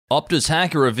Optus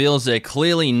hacker reveals they're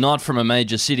clearly not from a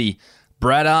major city.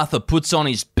 Brad Arthur puts on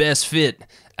his best fit.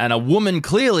 And a woman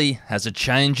clearly has a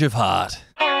change of heart.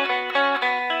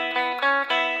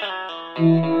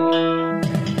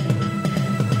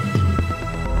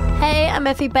 Hey, I'm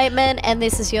Effie Bateman, and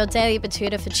this is your Daily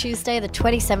Batuta for Tuesday, the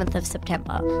 27th of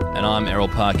September. And I'm Errol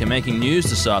Parker. Making news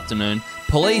this afternoon,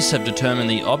 police have determined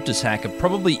the Optus hacker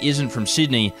probably isn't from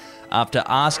Sydney after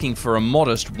asking for a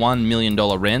modest $1 million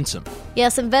ransom.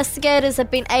 Yes, investigators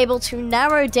have been able to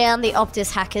narrow down the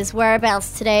Optus hacker's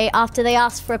whereabouts today after they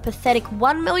asked for a pathetic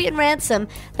 $1 million ransom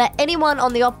that anyone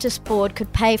on the Optus board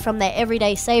could pay from their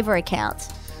Everyday Saver account.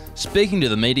 Speaking to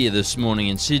the media this morning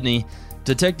in Sydney,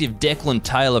 Detective Declan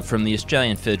Taylor from the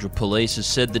Australian Federal Police has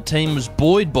said the team was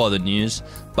buoyed by the news,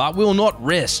 but will not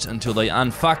rest until they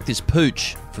unfuck this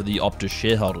pooch for the Optus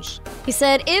shareholders. He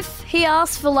said if he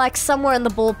asked for somewhere in the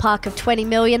ballpark of 20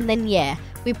 million, then yeah,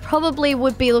 we probably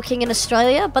would be looking in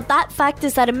Australia, but that fact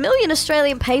is that $1 million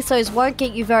Australian pesos won't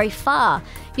get you very far.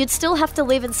 You'd still have to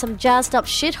live in some jazzed up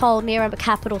shithole near a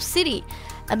capital city.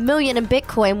 $1 million in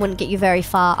Bitcoin wouldn't get you very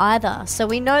far either. So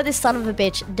we know this son of a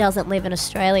bitch doesn't live in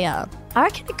Australia. I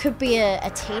reckon it could be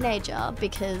a teenager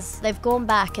because they've gone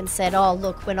back and said, oh,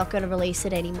 look, we're not going to release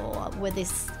it anymore. With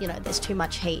this, there's too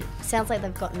much heat. Sounds like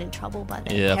they've gotten in trouble by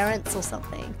their parents or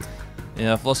something.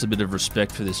 Yeah, I've lost a bit of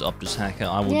respect for this Optus hacker.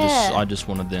 I just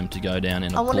wanted them to go down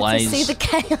in a blaze. I wanted to see the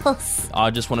chaos.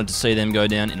 I just wanted to see them go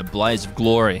down in a blaze of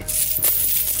glory.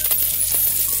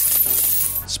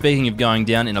 Speaking of going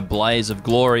down in a blaze of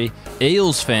glory,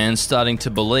 Eels fans starting to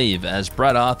believe as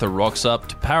Brad Arthur rocks up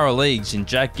to Paraleagues in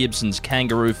Jack Gibson's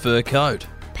kangaroo fur coat.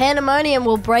 Pandemonium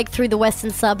will break through the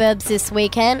western suburbs this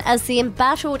weekend as the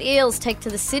embattled Eels take to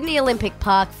the Sydney Olympic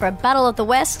Park for a battle of the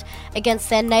West against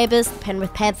their neighbours, the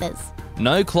Penrith Panthers.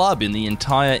 No club in the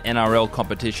entire NRL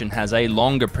competition has a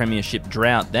longer premiership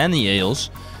drought than the Eels,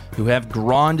 who have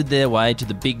grinded their way to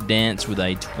the big dance with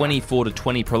a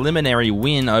 24-20 preliminary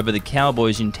win over the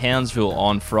Cowboys in Townsville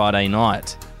on Friday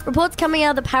night. Reports coming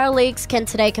out of the Paraleagues can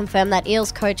today confirm that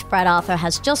Eels coach Brad Arthur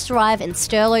has just arrived in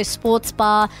Stirlo Sports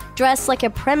Bar, dressed like a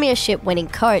premiership-winning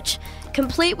coach.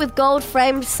 Complete with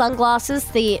gold-framed sunglasses,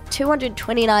 the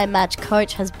 229-match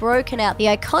coach has broken out the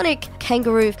iconic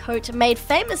kangaroo coat made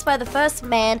famous by the first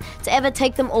man to ever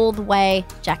take them all the way,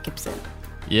 Jack Gibson.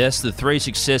 Yes, the three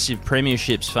successive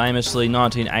premierships, famously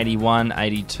 1981,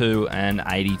 82 and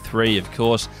 83, of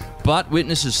course. But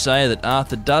witnesses say that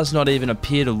Arthur does not even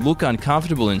appear to look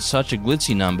uncomfortable in such a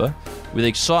glitzy number, with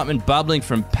excitement bubbling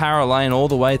from Para Lane all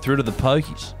the way through to the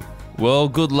Pokies. Well,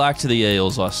 good luck to the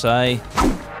Eels, I say.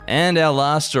 And our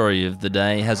last story of the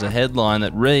day has a headline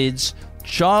that reads,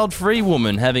 "Child-free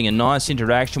woman having a nice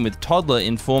interaction with toddler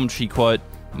informed she, quote,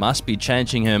 must be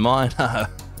changing her mind."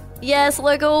 Yes,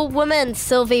 local woman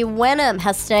Sylvie Wenham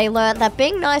has today learnt that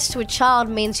being nice to a child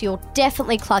means you're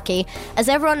definitely clucky, as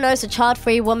everyone knows a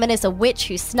child-free woman is a witch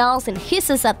who snarls and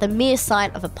hisses at the mere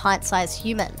sight of a pint-sized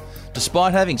human.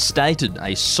 Despite having stated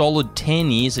a solid 10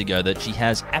 years ago that she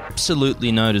has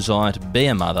absolutely no desire to be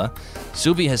a mother,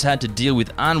 Sylvie has had to deal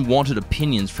with unwanted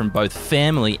opinions from both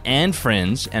family and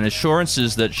friends and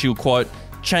assurances that she'll, quote,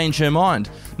 change her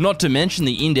mind, not to mention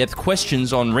the in-depth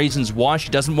questions on reasons why she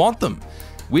doesn't want them,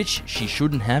 which she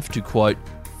shouldn't have to, quote,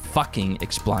 fucking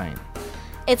explain.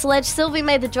 It's alleged Sylvie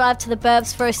made the drive to the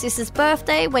burbs for her sister's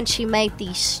birthday when she made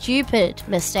the stupid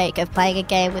mistake of playing a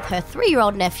game with her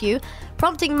 3-year-old nephew,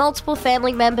 prompting multiple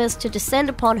family members to descend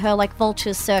upon her like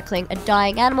vultures circling a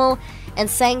dying animal and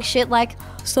saying shit like,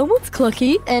 someone's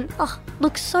clucky and, oh,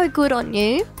 looks so good on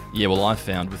you. Yeah, well, I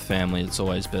found with family it's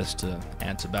always best to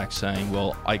answer back saying,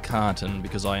 well, I can't, and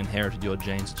because I inherited your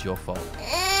genes, it's your fault.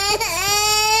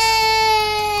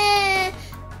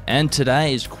 And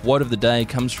today's quote of the day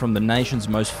comes from the nation's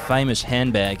most famous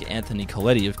handbag, Anthony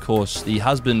Coletti, of course, the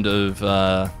husband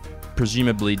of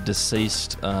presumably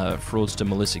deceased fraudster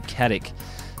Melissa Caddick.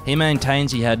 He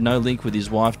maintains he had no link with his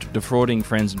wife defrauding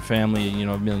friends and family,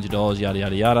 millions of dollars, yada,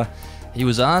 yada, yada. He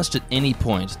was asked at any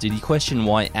point, did he question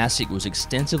why ASIC was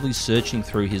extensively searching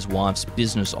through his wife's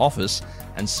business office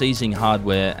and seizing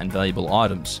hardware and valuable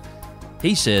items.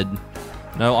 He said,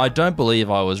 "No, I don't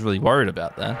believe I was really worried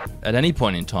about that. At any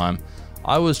point in time,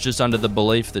 I was just under the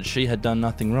belief that she had done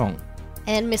nothing wrong."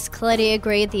 And Miss Coletti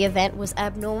agreed the event was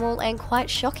abnormal and quite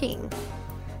shocking.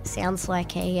 Sounds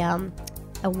like a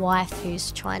wife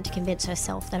who's trying to convince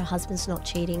herself that her husband's not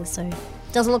cheating, so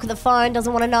doesn't look at the phone,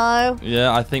 doesn't want to know.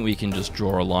 Yeah, I think we can just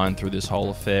draw a line through this whole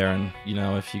affair and,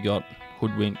 if you got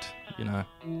hoodwinked,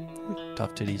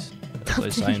 tough titties, as they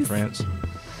say in France.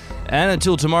 And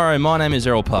until tomorrow, my name is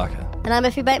Errol Parker. And I'm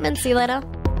Effie Bateman. See you later.